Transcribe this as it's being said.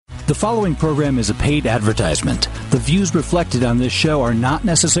The following program is a paid advertisement. The views reflected on this show are not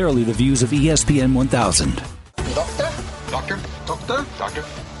necessarily the views of ESPN 1000. Doctor? Doctor? Doctor? Doctor?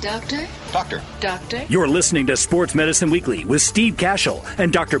 Doctor? Doctor? Doctor? You're listening to Sports Medicine Weekly with Steve Cashel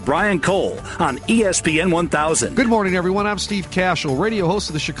and Dr. Brian Cole on ESPN 1000. Good morning, everyone. I'm Steve Cashel, radio host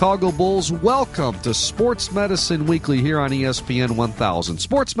of the Chicago Bulls. Welcome to Sports Medicine Weekly here on ESPN 1000.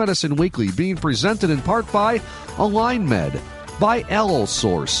 Sports Medicine Weekly being presented in part by AlignMed, by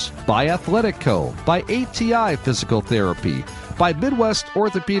Allosource, by Athletico, by ATI Physical Therapy, by Midwest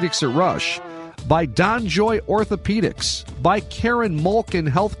Orthopedics at Rush, by Donjoy Orthopedics, by Karen Malkin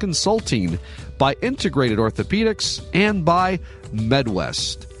Health Consulting, by Integrated Orthopedics, and by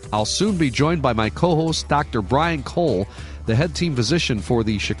MedWest. I'll soon be joined by my co-host, Dr. Brian Cole, the head team physician for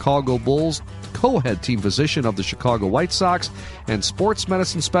the Chicago Bulls, co-head team physician of the Chicago White Sox, and sports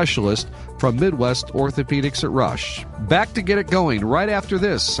medicine specialist from Midwest Orthopedics at Rush. Back to get it going right after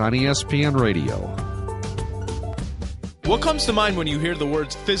this on ESPN Radio. What comes to mind when you hear the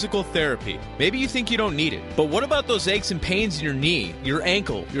words physical therapy? Maybe you think you don't need it, but what about those aches and pains in your knee, your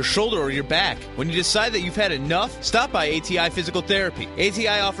ankle, your shoulder, or your back? When you decide that you've had enough, stop by ATI Physical Therapy. ATI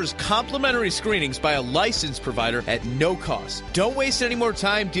offers complimentary screenings by a licensed provider at no cost. Don't waste any more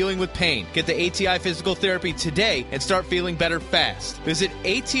time dealing with pain. Get to ATI Physical Therapy today and start feeling better fast. Visit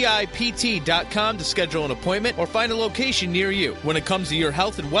ATIPT.com to schedule an appointment or find a location near you. When it comes to your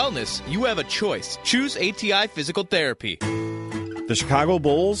health and wellness, you have a choice. Choose ATI Physical Therapy. The Chicago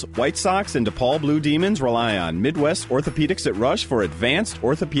Bulls, White Sox, and DePaul Blue Demons rely on Midwest Orthopedics at Rush for advanced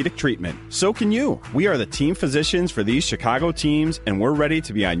orthopedic treatment. So can you. We are the team physicians for these Chicago teams, and we're ready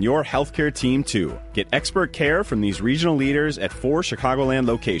to be on your healthcare team too. Get expert care from these regional leaders at 4 Chicagoland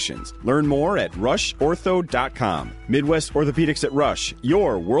locations. Learn more at rushortho.com. Midwest Orthopedics at Rush,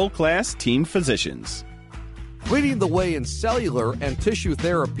 your world-class team physicians. Leading the way in cellular and tissue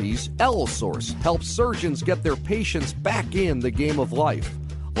therapies, Allosource helps surgeons get their patients back in the game of life.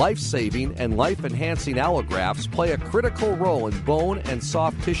 Life-saving and life-enhancing allografts play a critical role in bone and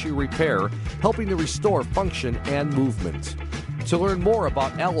soft tissue repair, helping to restore function and movement. To learn more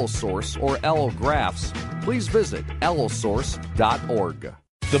about Allosource or allografts, please visit allosource.org.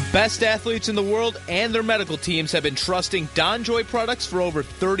 The best athletes in the world and their medical teams have been trusting Donjoy products for over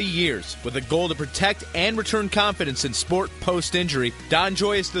 30 years. With a goal to protect and return confidence in sport post-injury,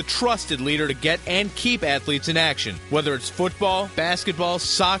 Donjoy is the trusted leader to get and keep athletes in action. Whether it's football, basketball,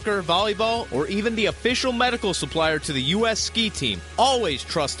 soccer, volleyball, or even the official medical supplier to the U.S. ski team, always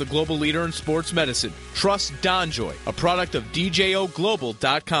trust the global leader in sports medicine. Trust Donjoy, a product of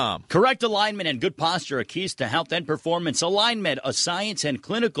DJOGlobal.com. Correct alignment and good posture are keys to health and performance. AlignMed, a science and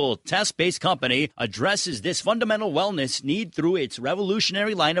clinical test-based company, addresses this fundamental wellness need through its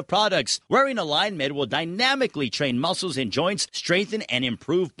revolutionary line of products. Wearing AlignMed will dynamically train muscles and joints, strengthen and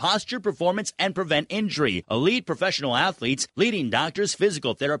improve posture performance, and prevent injury. Elite professional athletes, leading doctors,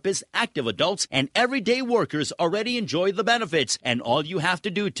 physical therapists, active adults, and everyday workers already enjoy the benefits. And all you have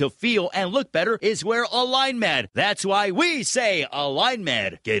to do to feel and look better is wear AlignMed. That's why we say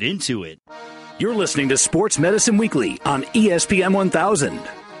AlignMed. Get into it. You're listening to Sports Medicine Weekly on ESPN 1000.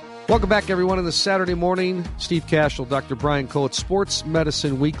 Welcome back, everyone, on this Saturday morning. Steve Cashel, Dr. Brian Cole at Sports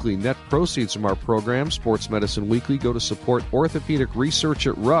Medicine Weekly. Net proceeds from our program, Sports Medicine Weekly, go to support orthopedic research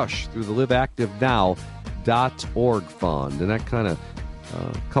at Rush through the LiveActiveNow.org fund. And that kind of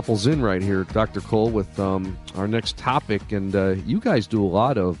couples in right here, Dr. Cole, with our next topic. And you guys do a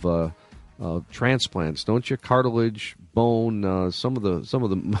lot of transplants, don't you? Cartilage, bone, some of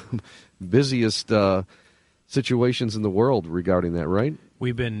the busiest situations in the world regarding that, right?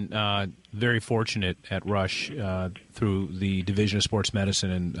 We've been very fortunate at Rush through the Division of Sports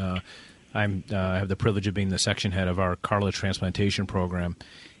Medicine, and I have the privilege of being the section head of our cartilage transplantation program.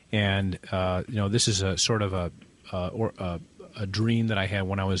 And this is a sort of a dream that I had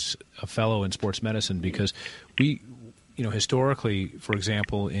when I was a fellow in sports medicine, because we, historically, for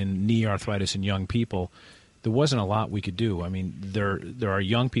example, in knee arthritis in young people, there wasn't a lot we could do. I mean, there are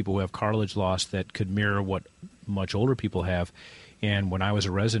young people who have cartilage loss that could mirror what much older people have. And when I was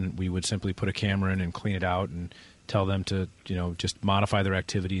a resident, we would simply put a camera in and clean it out and tell them to, just modify their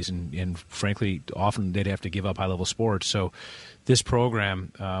activities. And frankly, often they'd have to give up high-level sports. So this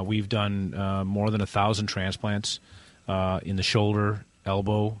program, we've done more than 1,000 transplants in the shoulder,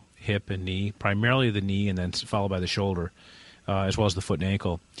 elbow, hip, and knee, primarily the knee and then followed by the shoulder, as well as the foot and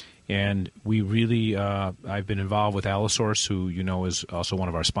ankle. And we really, I've been involved with Allosource, who is also one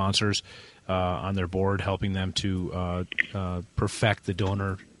of our sponsors, on their board, helping them to perfect the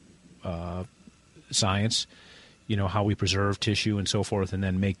donor science, how we preserve tissue and so forth, and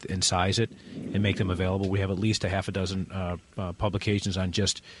then size it and make them available. We have at least a half a dozen publications on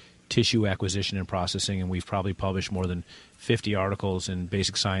just tissue acquisition and processing, and we've probably published more than 50 articles in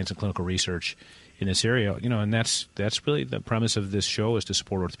basic science and clinical research in this area. And that's really the premise of this show, is to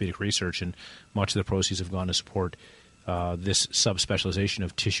support orthopedic research, and much of the proceeds have gone to support this subspecialization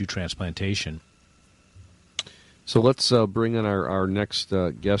of tissue transplantation. So let's bring in our next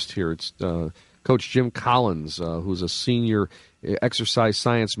guest here. It's Coach Jim Collins, who's a senior exercise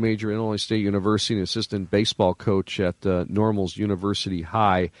science major at Illinois State University and assistant baseball coach at Normals University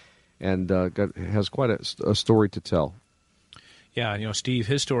High, and has quite a story to tell. Yeah, Steve,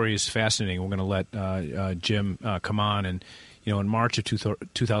 his story is fascinating. We're going to let Jim come on. And, in March of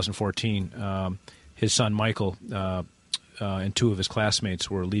 2014, his son Michael and two of his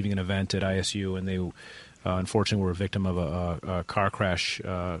classmates were leaving an event at ISU, and they unfortunately were a victim of a car crash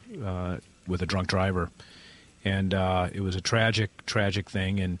with a drunk driver. And it was a tragic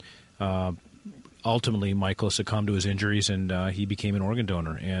thing. And ultimately, Michael succumbed to his injuries, and he became an organ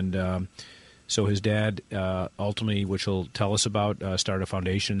donor. And so his dad ultimately, which he'll tell us about, started a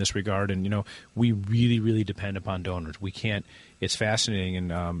foundation in this regard. And, we really, really depend upon donors. We can't. It's fascinating,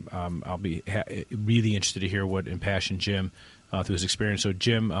 and I'll be really interested to hear what impassioned Jim through his experience. So,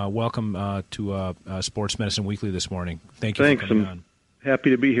 Jim, welcome to Sports Medicine Weekly this morning. Thank you for coming on. Happy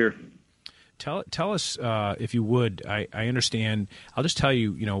to be here. Tell us, if you would. I understand. I'll just tell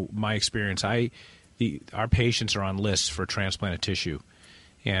you, my experience. Our patients are on lists for transplanted tissue.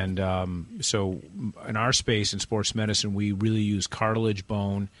 And so in our space in sports medicine, we really use cartilage,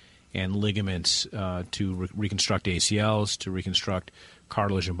 bone, and ligaments to reconstruct ACLs, to reconstruct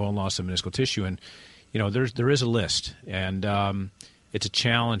cartilage and bone loss of meniscal tissue. And, there is a list. And it's a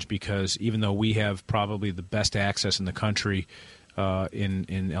challenge because even though we have probably the best access in the country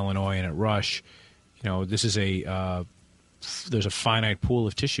in Illinois and at Rush, this is there's a finite pool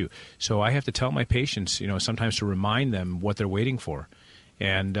of tissue. So I have to tell my patients, sometimes to remind them what they're waiting for.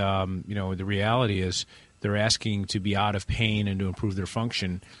 And, the reality is they're asking to be out of pain and to improve their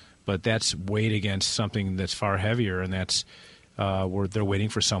function, but that's weighed against something that's far heavier, and that's where they're waiting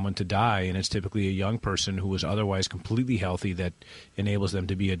for someone to die, and it's typically a young person who was otherwise completely healthy that enables them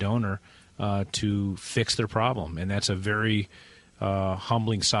to be a donor to fix their problem. And that's a very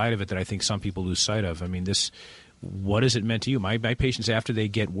humbling side of it that I think some people lose sight of. I mean, what has it meant to you? My patients, after they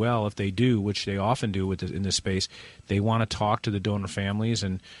get well, if they do, which they often do in this space, they want to talk to the donor families,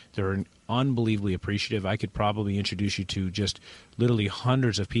 and they're unbelievably appreciative. I could probably introduce you to just literally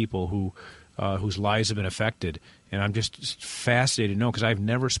hundreds of people whose lives have been affected, and I'm just fascinated to know, because I've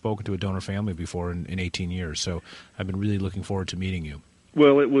never spoken to a donor family before in 18 years, so I've been really looking forward to meeting you.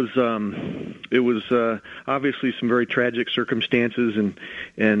 Well, it was obviously some very tragic circumstances,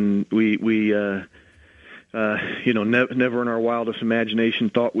 and we never in our wildest imagination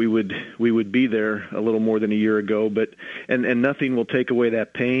thought we would be there a little more than a year ago. But and nothing will take away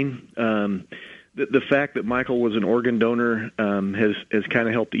that pain. The fact that Michael was an organ donor has kind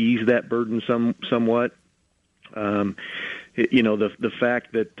of helped ease that burden somewhat. The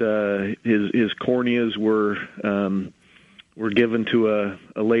fact that his corneas were given to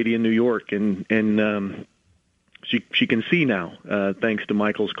a lady in New York, and she can see now, thanks to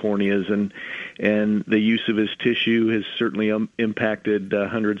Michael's corneas, and the use of his tissue has certainly impacted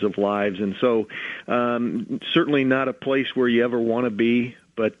hundreds of lives. And so certainly not a place where you ever want to be,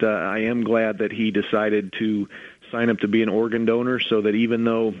 but I am glad that he decided to sign up to be an organ donor, so that even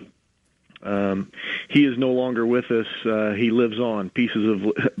though he is no longer with us, he lives on.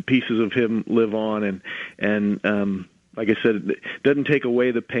 Pieces of him live on, and like I said, it doesn't take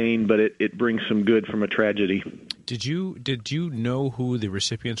away the pain, but it brings some good from a tragedy. Did you know who the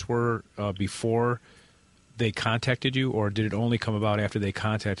recipients were before they contacted you, or did it only come about after they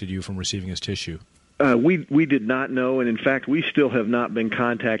contacted you from receiving his tissue? We did not know, and in fact, we still have not been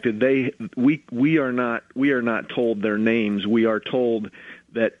contacted. We are not told their names. We are told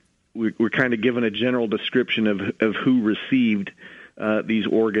that we're kind of given a general description of who received these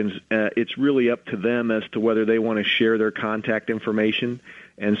organs. It's really up to them as to whether they want to share their contact information.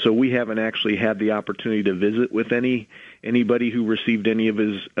 And so we haven't actually had the opportunity to visit with anybody who received any of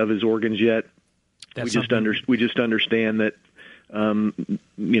his organs yet. We just understand that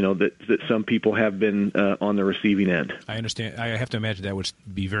that some people have been on the receiving end. I understand. I have to imagine that would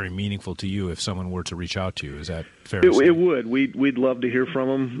be very meaningful to you if someone were to reach out to you. Is that fair to say? It would. We'd love to hear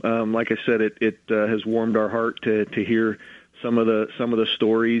from them. Like I said, it has warmed our heart to hear some of the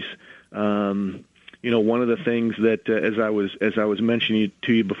stories. One of the things that as I was mentioning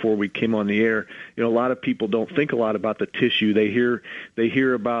to you before we came on the air, a lot of people don't think a lot about the tissue. They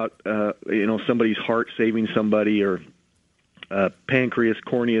hear about somebody's heart saving somebody, or pancreas,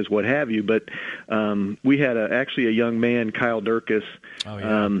 corneas, what have you. But we had actually a young man, Kyle Durkis. Oh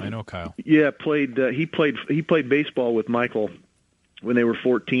yeah, I know Kyle. Yeah, he played baseball with Michael when they were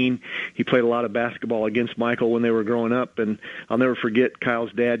 14. He played a lot of basketball against Michael when they were growing up, and I'll never forget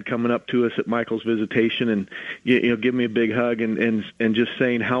Kyle's dad coming up to us at Michael's visitation and give me a big hug and just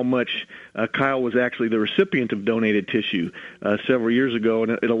saying how much Kyle was actually the recipient of donated tissue several years ago,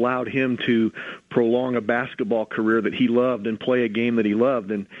 and it allowed him to prolong a basketball career that he loved and play a game that he loved,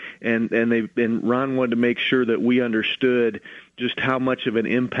 and Ron wanted to make sure that we understood just how much of an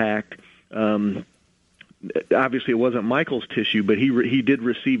impact. Obviously, it wasn't Michael's tissue, but he did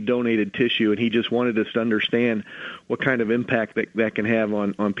receive donated tissue, and he just wanted us to understand what kind of impact that can have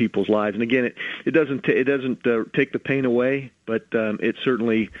on people's lives. And again, it doesn't take the pain away, but it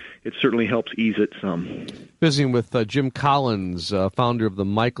certainly helps ease it some. Visiting with Jim Collins, founder of the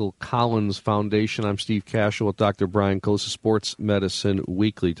Michael Collins Foundation. I'm Steve Cashel with Dr. Brian Kosa, Sports Medicine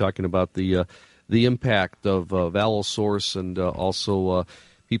Weekly, talking about the impact of Allosource and also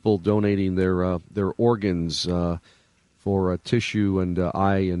people donating their organs for tissue and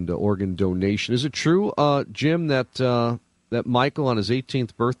eye and organ donation. Is it true, Jim, that Michael on his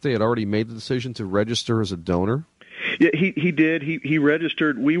 18th birthday had already made the decision to register as a donor? Yeah, he did. He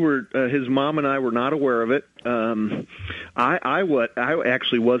registered. We were his mom and I were not aware of it. I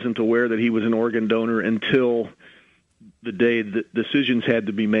actually wasn't aware that he was an organ donor until the day that decisions had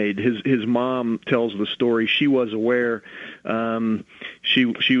to be made. His mom tells the story. She was aware. She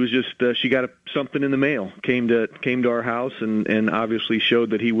was just she got something in the mail. Came to our house and obviously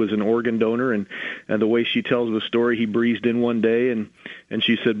showed that he was an organ donor. And the way she tells the story, he breezed in one day and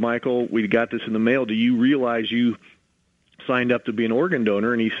she said, "Michael, we got this in the mail. Do you realize you signed up to be an organ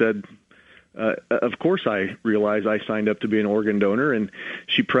donor?" And he said, "Of course I realize I signed up to be an organ donor." And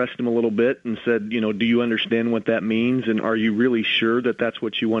she pressed him a little bit and said, "Do you understand what that means? And are you really sure that that's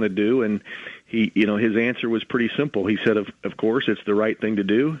what you want to do?" And he, his answer was pretty simple. He said, of course, it's the right thing to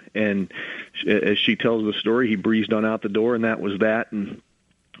do." And as she tells the story, he breezed on out the door, and that was that. And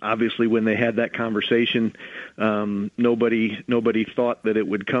obviously, when they had that conversation, nobody thought that it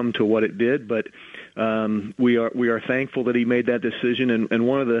would come to what it did. But we are thankful that he made that decision. And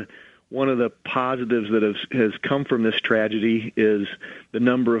one of the positives that has come from this tragedy is the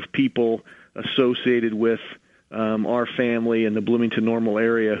number of people associated with our family and the Bloomington Normal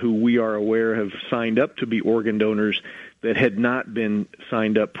area who we are aware have signed up to be organ donors that had not been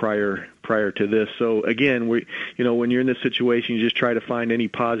signed up prior to this. So again, when you're in this situation, you just try to find any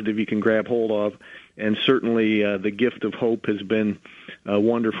positive you can grab hold of, and certainly the gift of hope has been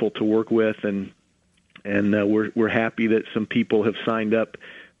wonderful to work with, and we're happy that some people have signed up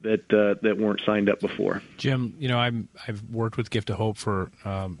that weren't signed up before. Jim, I've worked with Gift of Hope for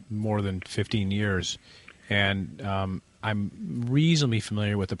more than 15 years, and I'm reasonably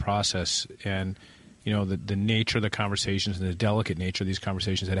familiar with the process and the nature of the conversations and the delicate nature of these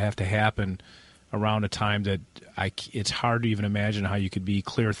conversations that have to happen around a time that it's hard to even imagine how you could be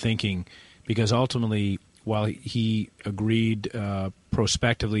clear thinking, because ultimately, while he agreed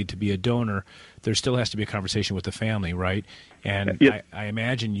prospectively to be a donor, there still has to be a conversation with the family, right? And yep. I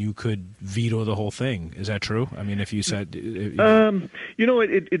imagine you could veto the whole thing. Is that true? I mean, if you said... it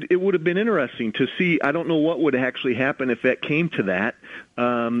would have been interesting to see. I don't know what would actually happen if that came to that.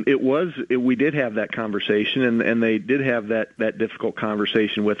 We did have that conversation, and they did have that difficult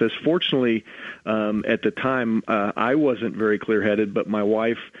conversation with us. Fortunately, at the time, I wasn't very clear-headed, but my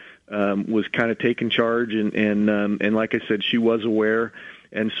wife was kind of taking charge, and like I said, she was aware.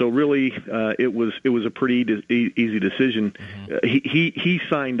 And so really, it was a pretty easy decision. Mm-hmm. He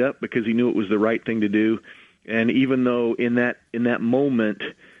signed up because he knew it was the right thing to do. And even though in that moment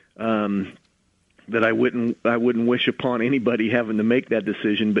that I wouldn't wish upon anybody having to make that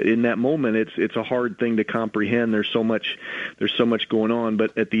decision, but in that moment, it's a hard thing to comprehend. There's so much going on.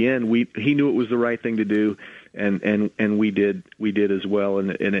 But at the end, he knew it was the right thing to do, and we did as well.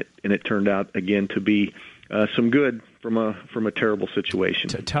 And it turned out again to be some good from a terrible situation.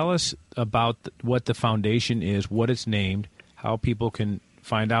 Tell us about what the foundation is, what it's named, how people can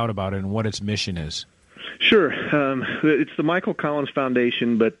find out about it, and what its mission is. Sure. It's the Michael Collins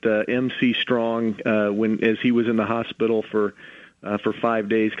Foundation, but MC Strong, as he was in the hospital for 5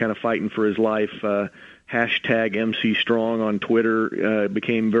 days, kind of fighting for his life, hashtag MC Strong on Twitter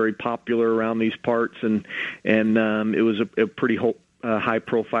became very popular around these parts, and it was a pretty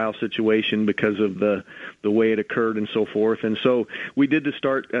high-profile situation because of the way it occurred and so forth. And so we did to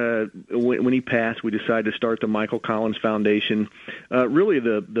start, when he passed, we decided to start the Michael Collins Foundation. Really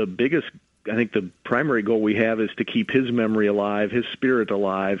the biggest, I think the primary goal we have is to keep his memory alive, his spirit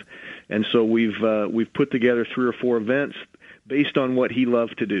alive. And so we've put together 3 or 4 events based on what he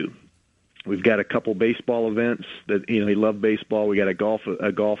loved to do. We've got a couple baseball events that, he loved baseball. We got a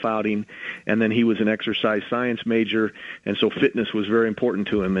golf outing, and then he was an exercise science major, and so fitness was very important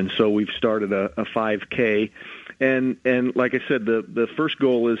to him. And so we've started a 5K. And like I said, the first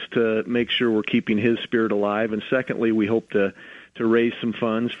goal is to make sure we're keeping his spirit alive. And secondly, we hope to raise some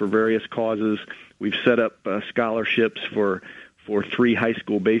funds for various causes. We've set up scholarships for 3 high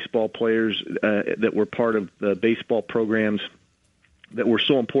school baseball players that were part of the baseball programs that were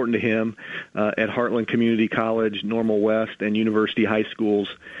so important to him at Heartland Community College, Normal West, and University High Schools.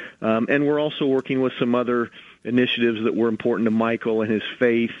 And we're also working with some other initiatives that were important to Michael and his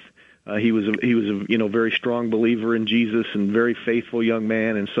faith. He was a very strong believer in Jesus and very faithful young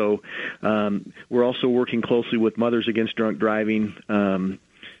man. And so we're also working closely with Mothers Against Drunk Driving.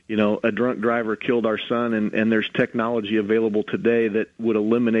 A drunk driver killed our son, and there's technology available today that would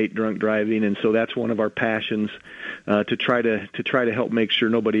eliminate drunk driving, and so that's one of our passions to try to help make sure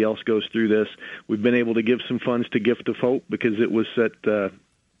nobody else goes through this. We've been able to give some funds to Gift of Hope because it was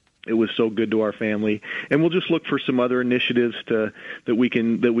so good to our family, and we'll just look for some other initiatives that we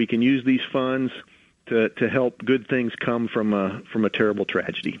can use these funds to help good things come from a terrible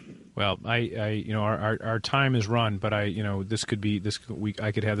tragedy. Well, our time is run, but I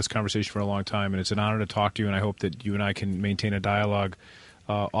could have this conversation for a long time, and it's an honor to talk to you. And I hope that you and I can maintain a dialogue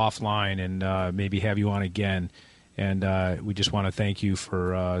offline, and maybe have you on again. And we just want to thank you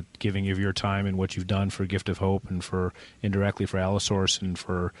for giving of your time and what you've done for Gift of Hope, and for indirectly for Allosource, and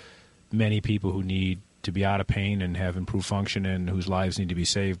for many people who need to be out of pain and have improved function, and whose lives need to be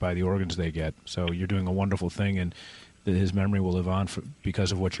saved by the organs they get. So you're doing a wonderful thing, and that his memory will live on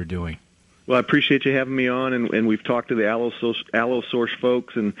because of what you're doing. Well, I appreciate you having me on, and we've talked to the Allosource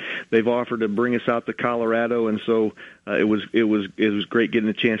folks, and they've offered to bring us out to Colorado, and so it was great getting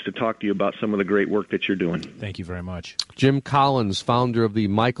a chance to talk to you about some of the great work that you're doing. Thank you very much. Jim Collins, founder of the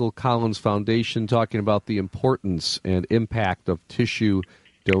Michael Collins Foundation, talking about the importance and impact of tissue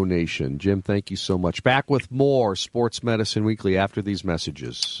donation. Jim, thank you so much. Back with more Sports Medicine Weekly after these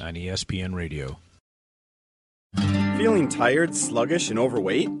messages on ESPN Radio. Feeling tired, sluggish, and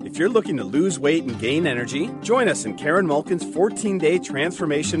overweight? If you're looking to lose weight and gain energy, join us in Karen Malkin's 14-day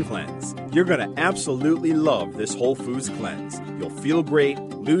transformation cleanse. You're going to absolutely love this Whole Foods cleanse. You'll feel great,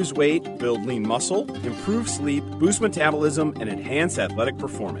 lose weight, build lean muscle, improve sleep, boost metabolism, and enhance athletic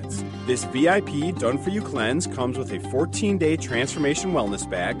performance. This VIP done-for-you cleanse comes with a 14-day transformation wellness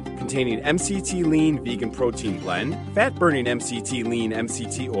bag containing MCT Lean Vegan Protein Blend, fat-burning MCT Lean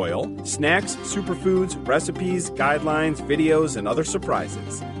MCT Oil, snacks, superfoods, recipes, guidelines, videos, and other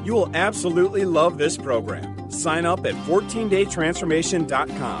surprises. You will absolutely love this program. Sign up at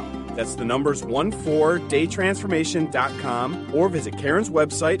 14daytransformation.com. That's the numbers 14daytransformation.com, or visit Karen's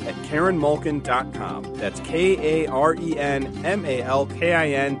website at KarenMalkin.com. That's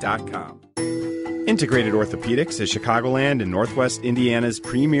KarenMalkin.com. Integrated Orthopedics is Chicagoland and Northwest Indiana's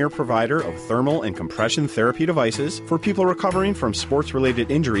premier provider of thermal and compression therapy devices for people recovering from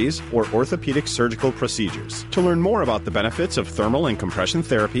sports-related injuries or orthopedic surgical procedures. To learn more about the benefits of thermal and compression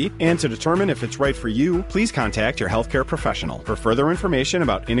therapy and to determine if it's right for you, please contact your healthcare professional. For further information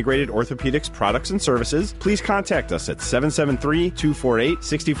about Integrated Orthopedics products and services, please contact us at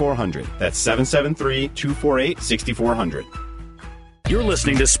 773-248-6400. That's 773-248-6400. You're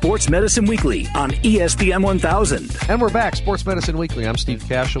listening to Sports Medicine Weekly on ESPN 1000. And we're back, Sports Medicine Weekly. I'm Steve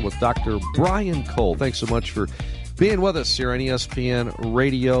Cashel with Dr. Brian Cole. Thanks so much for being with us here on ESPN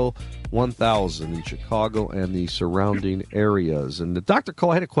Radio 1000 in Chicago and the surrounding areas. And Dr.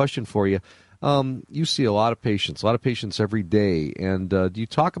 Cole, I had a question for you. You see a lot of patients every day. And do you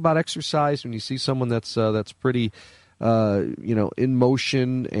talk about exercise when you see someone that's pretty in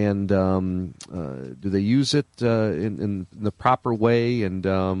motion, and do they use it in the proper way? And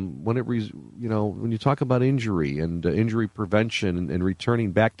when you talk about injury and injury prevention and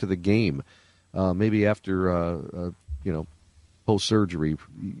returning back to the game, maybe after post surgery,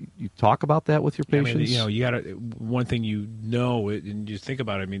 you talk about that with your patients. I mean, you got one thing and you think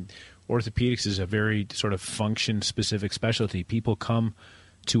about it. I mean, orthopedics is a very sort of function specific specialty. People come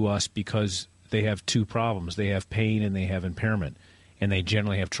to us because they have two problems. They have pain and they have impairment, and they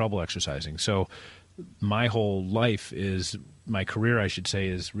generally have trouble exercising. So my whole life my career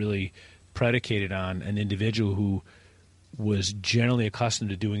is really predicated on an individual who was generally accustomed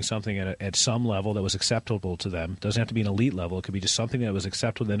to doing something at some level that was acceptable to them. It doesn't have to be an elite level. It could be just something that was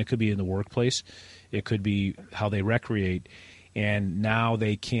acceptable. Then it could be in the workplace. It could be how they recreate. And now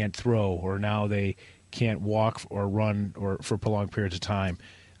they can't throw, or now they can't walk or run or for prolonged periods of time.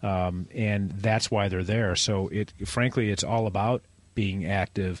 And that's why they're there. So frankly, it's all about being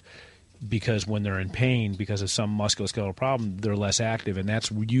active because when they're in pain because of some musculoskeletal problem, they're less active, and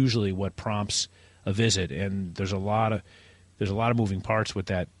that's usually what prompts a visit. And there's a lot of moving parts with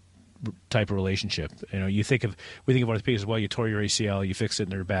that type of relationship. We think of orthopedics as well. You tore your ACL, you fix it in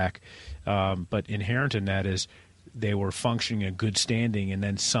their back, but inherent in that is they were functioning in good standing, and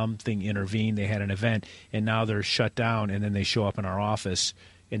then something intervened. They had an event, and now they're shut down, and then they show up in our office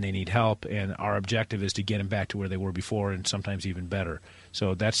and they need help, and our objective is to get them back to where they were before, and sometimes even better.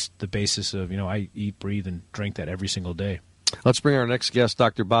 So that's the basis of, I eat, breathe, and drink that every single day. Let's bring our next guest,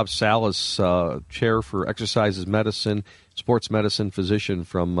 Dr. Bob Salas, Chair for Exercises Medicine, Sports Medicine physician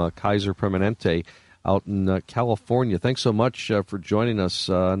from Kaiser Permanente out in California. Thanks so much for joining us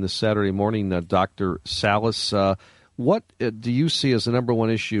on this Saturday morning, Dr. Salas. What do you see as the number one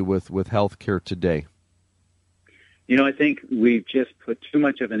issue with health care today? I think we've just put too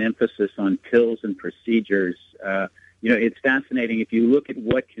much of an emphasis on pills and procedures. It's fascinating. If you look at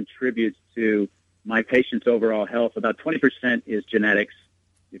what contributes to my patient's overall health, about 20% is genetics.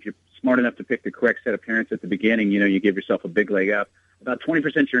 If you're smart enough to pick the correct set of parents at the beginning, you give yourself a big leg up. About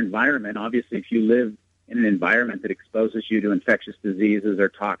 20% your environment. Obviously, if you live in an environment that exposes you to infectious diseases or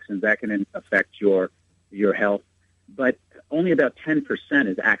toxins, that can affect your health. But only about 10%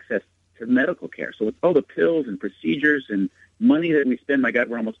 is access to medical care. So with all the pills and procedures and money that we spend, my God,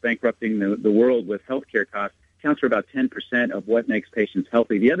 we're almost bankrupting the world with healthcare costs, counts for about 10% of what makes patients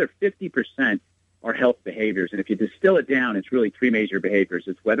healthy. The other 50% are health behaviors. And if you distill it down, it's really three major behaviors.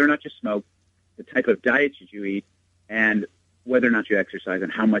 It's whether or not you smoke, the type of diet you eat, and whether or not you exercise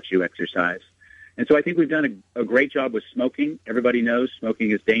and how much you exercise. And so I think we've done a great job with smoking. Everybody knows smoking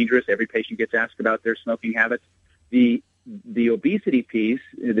is dangerous. Every patient gets asked about their smoking habits. The obesity piece,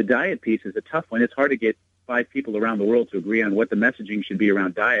 the diet piece, is a tough one. It's hard to get 5 people around the world to agree on what the messaging should be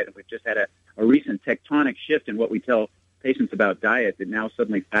around diet. And we've just had a recent tectonic shift in what we tell patients about diet, that now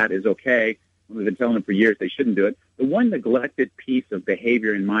suddenly fat is okay. We've been telling them for years they shouldn't do it. The one neglected piece of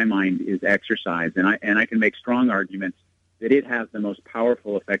behavior in my mind is exercise, and I can make strong arguments that it has the most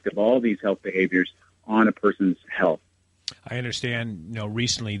powerful effect of all these health behaviors on a person's health. I understand.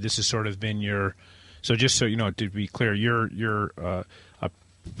 Recently this has sort of been your. So just so you know, to be clear, you're a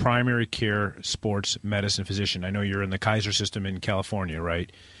primary care sports medicine physician. I know you're in the Kaiser system in California,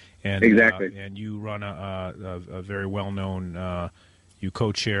 right? And exactly. And you run a very well-known. You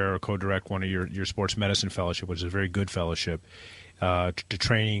co-chair or co-direct one of your sports medicine fellowship, which is a very good fellowship, to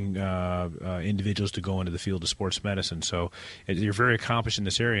training individuals to go into the field of sports medicine. So you're very accomplished in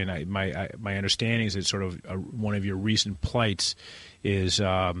this area, and my understanding is that sort of one of your recent plights is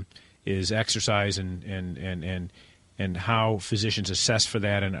exercise and how physicians assess for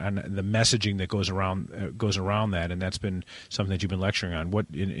that, and the messaging that goes around that, and that's been something that you've been lecturing on. What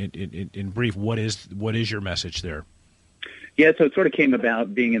in brief, what is your message there? Yeah, so it sort of came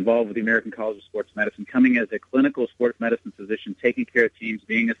about being involved with the American College of Sports Medicine, coming as a clinical sports medicine physician, taking care of teams,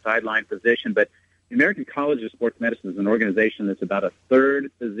 being a sideline physician. But the American College of Sports Medicine is an organization that's about a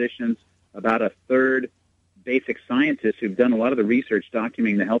third physicians, about a third basic scientists who've done a lot of the research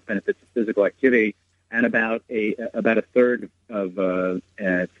documenting the health benefits of physical activity, and about a third of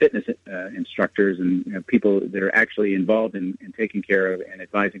fitness instructors and people that are actually involved in taking care of and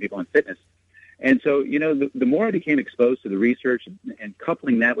advising people on fitness. And so, the more I became exposed to the research and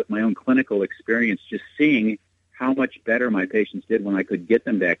coupling that with my own clinical experience, just seeing how much better my patients did when I could get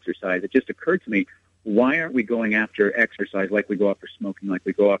them to exercise, it just occurred to me, why aren't we going after exercise like we go after smoking, like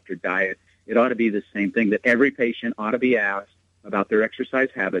we go after diet? It ought to be the same thing, that every patient ought to be asked about their exercise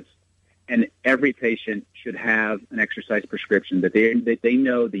habits, and every patient should have an exercise prescription, that they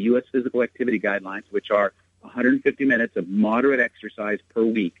know the U.S. Physical Activity Guidelines, which are 150 minutes of moderate exercise per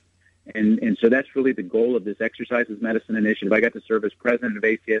week. And so that's really the goal of this Exercises Medicine initiative. I got to serve as president of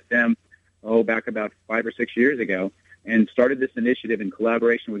ACSM, back about 5 or 6 years ago, and started this initiative in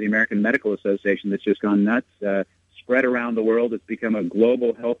collaboration with the American Medical Association that's just gone nuts, spread around the world. It's become a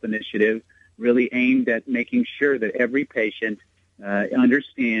global health initiative really aimed at making sure that every patient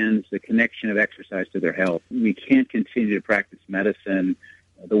understands the connection of exercise to their health. We can't continue to practice medicine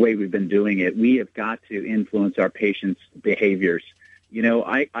the way we've been doing it. We have got to influence our patients' behaviors.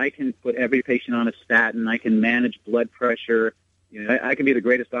 I can put every patient on a statin. I can manage blood pressure. I can be the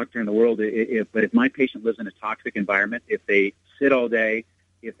greatest doctor in the world, but if my patient lives in a toxic environment, if they sit all day,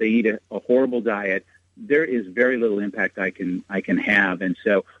 if they eat a horrible diet, there is very little impact I can have. And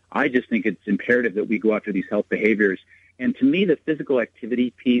so I just think it's imperative that we go after these health behaviors. And to me, the physical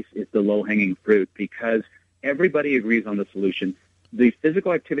activity piece is the low-hanging fruit, because everybody agrees on the solution. The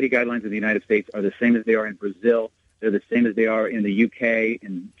physical activity guidelines in the United States are the same as they are in Brazil. They're the same as they are in the UK,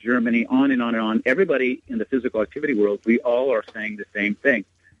 in Germany, on and on and on. Everybody in the physical activity world, we all are saying the same thing.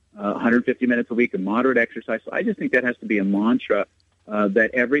 150 minutes a week of moderate exercise. So I just think that has to be a mantra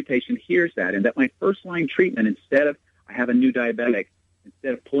that every patient hears that, and that my first-line treatment, instead of I have a new diabetic,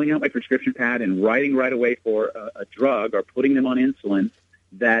 instead of pulling out my prescription pad and writing right away for a drug or putting them on insulin,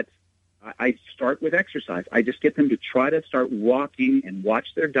 that I start with exercise. I just get them to try to start walking and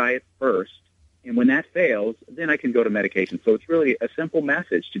watch their diet first. And when that fails, then I can go to medication. So it's really a simple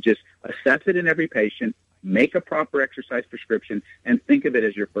message to just assess it in every patient, make a proper exercise prescription, and think of it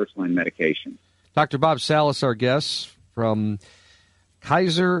as your first-line medication. Dr. Bob Salas, our guest from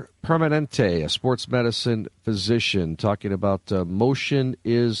Kaiser Permanente, a sports medicine physician, talking about motion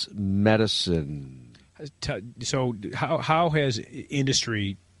is medicine. So how has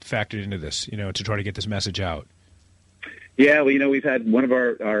industry factored into this, to try to get this message out? Yeah, well, we've had one of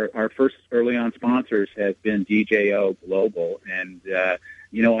our first early on sponsors has been DJO Global, and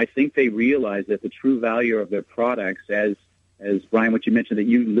I think they realize that the true value of their products, as Brian, what you mentioned, that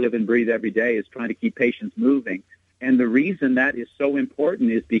you live and breathe every day, is trying to keep patients moving. And the reason that is so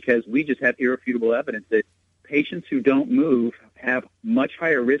important is because we just have irrefutable evidence that patients who don't move have much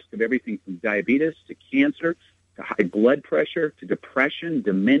higher risk of everything from diabetes to cancer to high blood pressure to depression,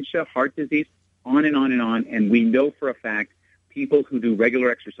 dementia, heart disease, on and on and on. And we know for a fact people who do regular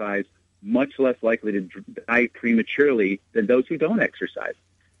exercise much less likely to die prematurely than those who don't exercise.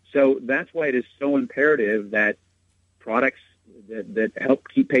 So that's why it is so imperative that products that help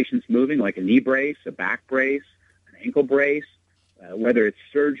keep patients moving, like a knee brace, a back brace, an ankle brace, whether it's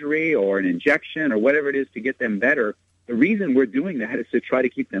surgery or an injection or whatever it is to get them better, the reason we're doing that is to try to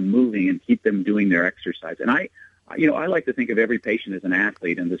keep them moving and keep them doing their exercise. And I like to think of every patient as an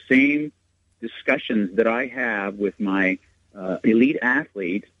athlete, and the same discussions that I have with my elite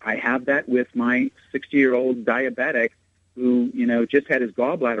athlete, I have that with my 60-year-old diabetic who, just had his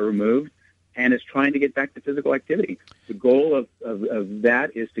gallbladder removed and is trying to get back to physical activity. The goal of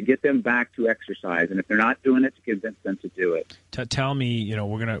that is to get them back to exercise, and if they're not doing it, to convince them to do it. Tell me,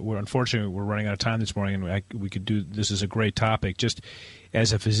 we're unfortunately we're running out of time this morning, and we could do this is a great topic. Just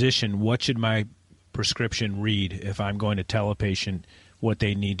as a physician, what should my prescription read if I'm going to tell a patient what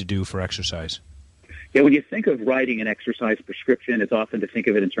they need to do for exercise? Yeah, when you think of writing an exercise prescription, it's often to think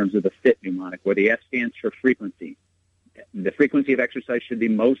of it in terms of the FIT mnemonic, where the F stands for frequency. The frequency of exercise should be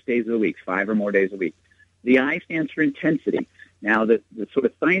most days of the week, 5 or more days a week. The I stands for intensity. Now, the sort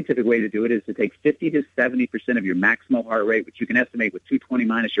of scientific way to do it is to take 50 to 70% of your maximal heart rate, which you can estimate with 220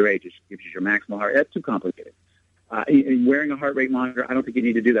 minus your age, which gives you your maximal heart rate. That's too complicated. In wearing a heart rate monitor, I don't think you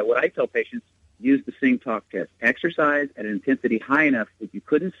need to do that. What I tell patients, use the sing-talk test. Exercise at an intensity high enough that you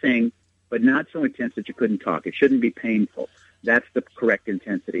couldn't sing, but not so intense that you couldn't talk. It shouldn't be painful. That's the correct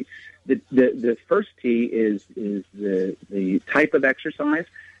intensity. The first T is the type of exercise,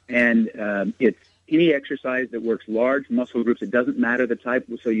 and it's any exercise that works large muscle groups. It doesn't matter the type,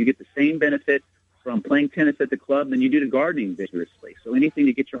 so you get the same benefit from playing tennis at the club than you do to gardening vigorously. So anything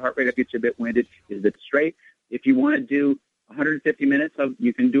to get your heart rate up, get you a bit winded, is it straight. If you want to do 150 minutes,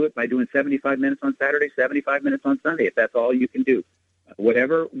 you can do it by doing 75 minutes on Saturday, 75 minutes on Sunday, if that's all you can do.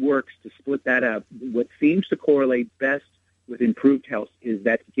 Whatever works to split that up. What seems to correlate best with improved health is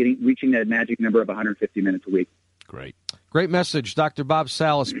that reaching that magic number of 150 minutes a week. Great message, Dr. Bob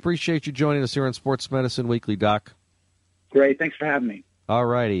Salas. Appreciate you joining us here on Sports Medicine Weekly, Doc. Great. Thanks for having me. All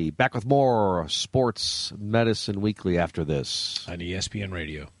righty. Back with more Sports Medicine Weekly after this. On ESPN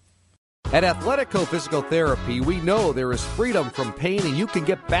Radio. At Athletico Physical Therapy, we know there is freedom from pain and you can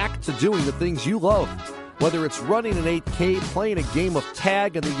get back to doing the things you love. Whether it's running an 8K, playing a game of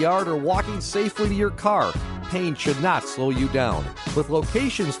tag in the yard, or walking safely to your car, pain should not slow you down. With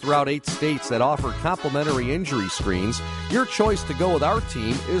locations throughout 8 states that offer complimentary injury screens, your choice to go with our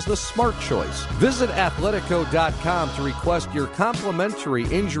team is the smart choice. Visit Athletico.com to request your complimentary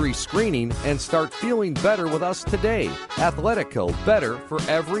injury screening and start feeling better with us today. Athletico, better for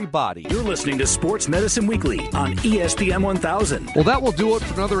everybody. You're listening to Sports Medicine Weekly on ESPN 1000. Well, that will do it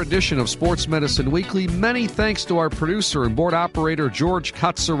for another edition of Sports Medicine Weekly. Many thanks to our producer and board operator, George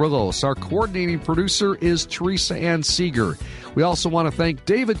Katsarillos. Our coordinating producer is Teresa Ann Seeger. We also want to thank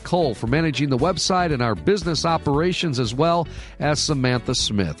David Cole for managing the website and our business operations, as well as Samantha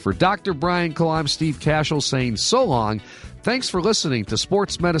Smith. For Dr. Brian Cole, I'm Steve Cashel saying so long. Thanks for listening to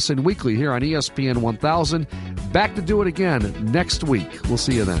Sports Medicine Weekly here on ESPN 1000. Back to do it again next week. We'll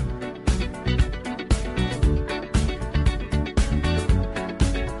see you then.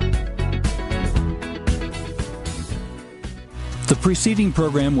 The preceding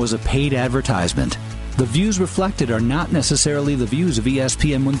program was a paid advertisement. The views reflected are not necessarily the views of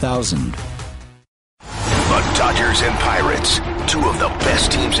ESPN 1000. The Dodgers and Pirates sports. Two of the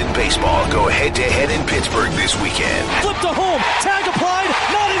best teams in baseball go head-to-head in Pittsburgh this weekend. Flip to home. Tag applied.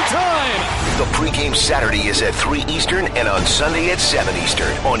 Not in time. The pregame Saturday is at 3 Eastern and on Sunday at 7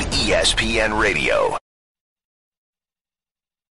 Eastern on ESPN Radio.